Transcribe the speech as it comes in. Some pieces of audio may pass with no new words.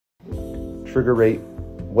Trigger rate,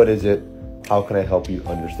 what is it? How can I help you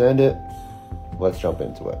understand it? Let's jump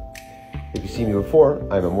into it. If you've seen me before,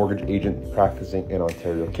 I'm a mortgage agent practicing in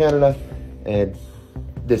Ontario, Canada, and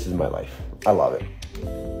this is my life. I love it.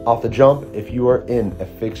 Off the jump, if you are in a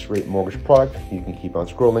fixed rate mortgage product, you can keep on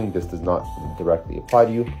scrolling. This does not directly apply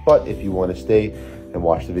to you, but if you want to stay and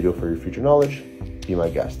watch the video for your future knowledge, be my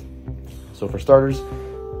guest. So for starters,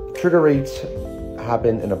 trigger rates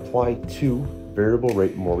happen and apply to variable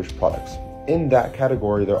rate mortgage products. In that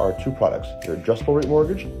category, there are two products, your adjustable rate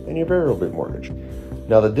mortgage and your variable rate mortgage.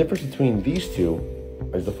 Now, the difference between these two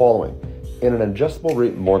is the following. In an adjustable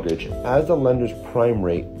rate mortgage, as the lender's prime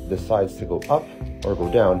rate decides to go up or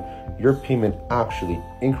go down, your payment actually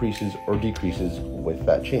increases or decreases with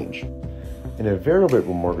that change. In a variable rate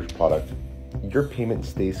mortgage product, your payment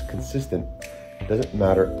stays consistent. It doesn't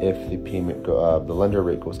matter if the lender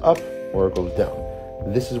rate goes up or it goes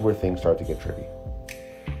down. This is where things start to get tricky.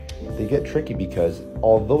 They get tricky because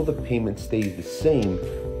although the payment stays the same,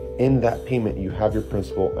 in that payment you have your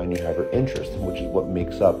principal and you have your interest, which is what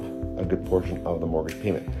makes up a good portion of the mortgage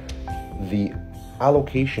payment. The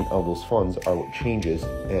allocation of those funds are what changes,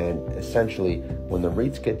 and essentially when the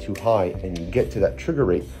rates get too high and you get to that trigger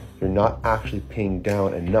rate, you're not actually paying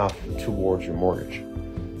down enough towards your mortgage.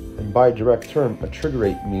 And by direct term, a trigger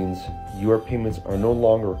rate means your payments are no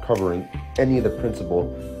longer covering any of the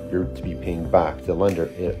principal you're to be paying back to the lender.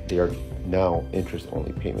 They are now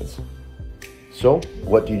interest-only payments. So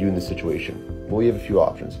what do you do in this situation? Well, we have a few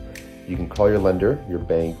options. You can call your lender, your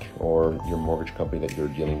bank, or your mortgage company that you're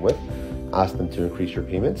dealing with, ask them to increase your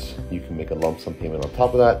payments. You can make a lump sum payment on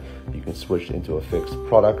top of that. You can switch into a fixed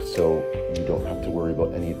product so you don't have to worry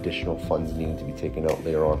about any additional funds needing to be taken out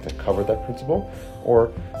later on to cover that principal,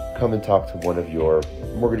 or come and talk to one of your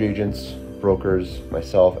mortgage agents, brokers,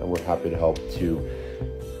 myself, and we're happy to help to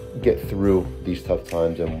get through these tough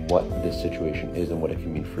times and what this situation is and what it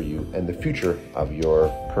can mean for you and the future of your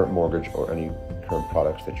current mortgage or any current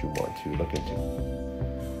products that you want to look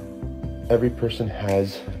into. Every person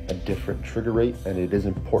has a different trigger rate, and it is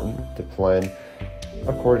important to plan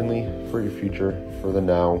accordingly for your future, for the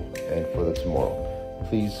now, and for the tomorrow.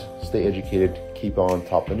 Please stay educated, keep on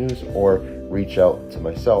top of the news, or reach out to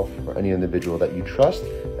myself or any individual that you trust,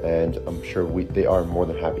 and I'm sure they are more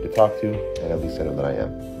than happy to talk to, and at least I know that I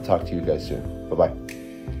am. Talk to you guys soon. Bye-bye.